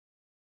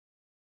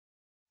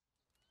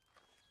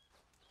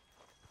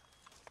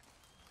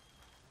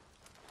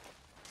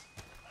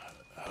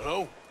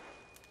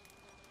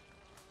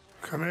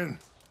Come in.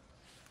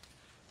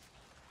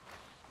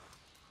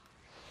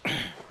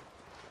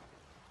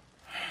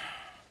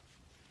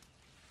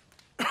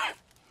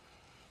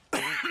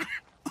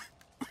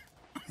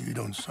 You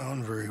don't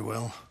sound very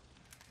well.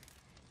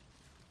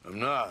 I'm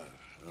not.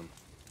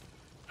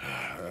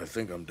 I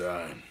think I'm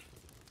dying.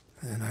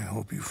 Then I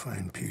hope you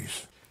find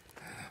peace.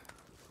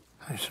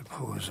 I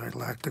suppose I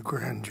lack the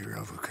grandeur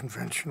of a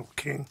conventional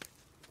king.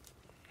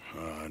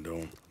 I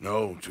don't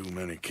know too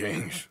many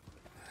kings.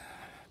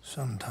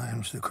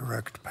 Sometimes the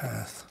correct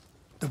path,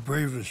 the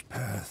bravest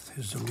path,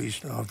 is the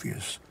least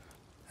obvious,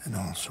 and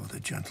also the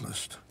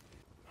gentlest.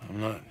 I'm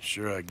not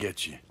sure I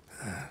get you.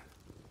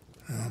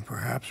 Well,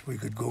 perhaps we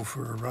could go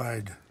for a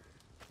ride.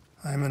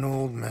 I'm an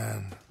old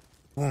man.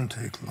 Won't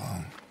take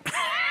long.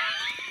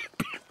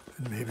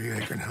 And maybe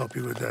I can help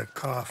you with that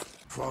cough.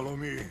 Follow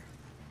me.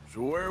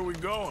 So where are we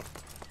going?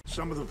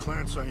 Some of the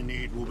plants I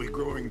need will be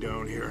growing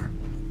down here.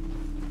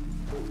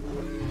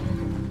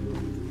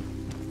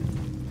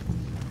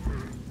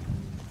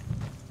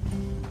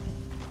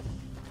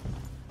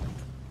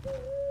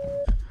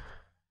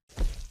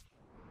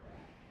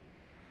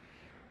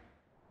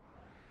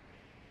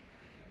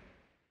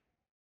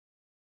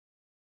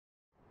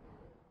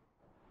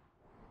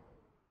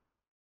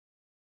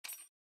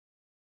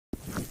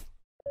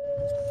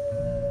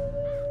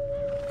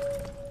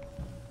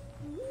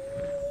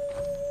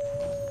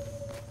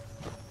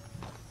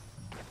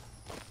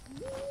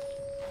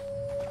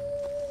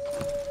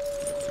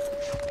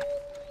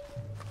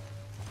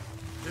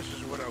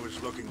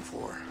 Looking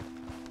for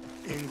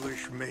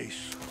English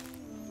mace.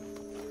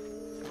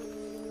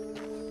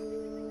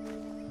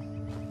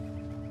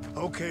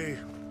 Okay,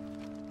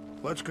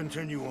 let's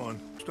continue on.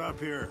 Stop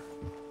here.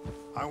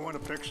 I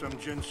want to pick some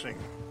ginseng.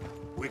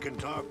 We can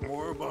talk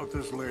more about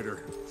this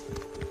later.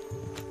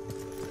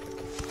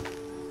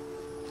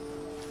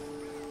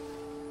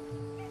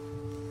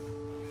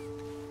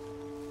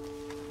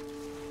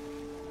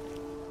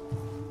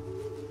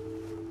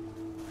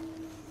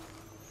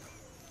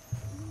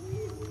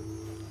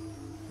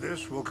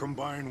 This will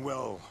combine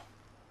well.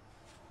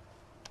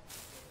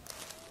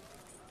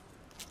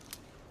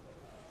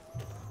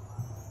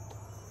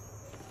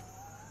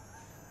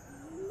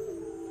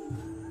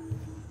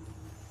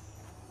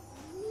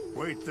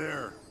 Wait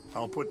there.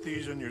 I'll put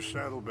these in your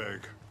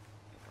saddlebag.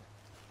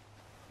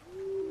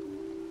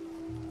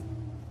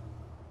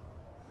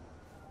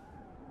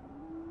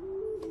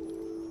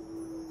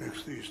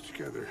 Mix these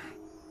together.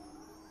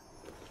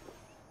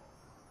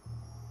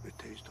 It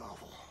tastes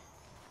awful,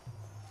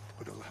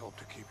 but it'll help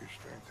to keep your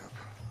strength up.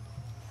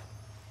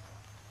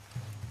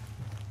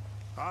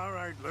 All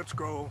right, let's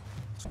go.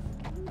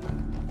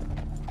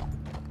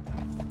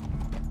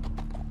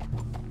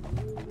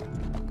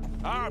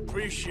 I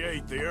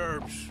appreciate the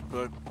herbs,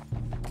 but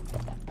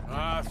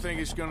I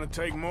think it's gonna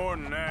take more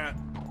than that.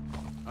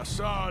 I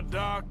saw a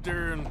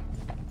doctor and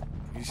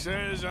he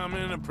says I'm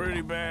in a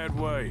pretty bad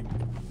way.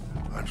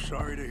 I'm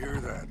sorry to hear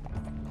that.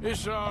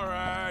 It's all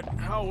right.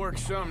 I'll work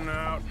something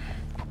out.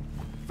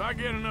 If I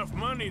get enough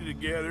money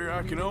together,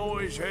 I can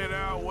always head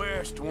out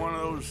west to one of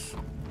those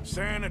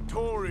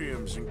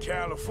sanatoriums in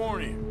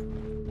California.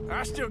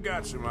 I still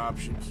got some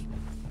options.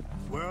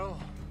 Well,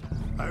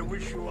 I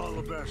wish you all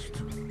the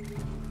best.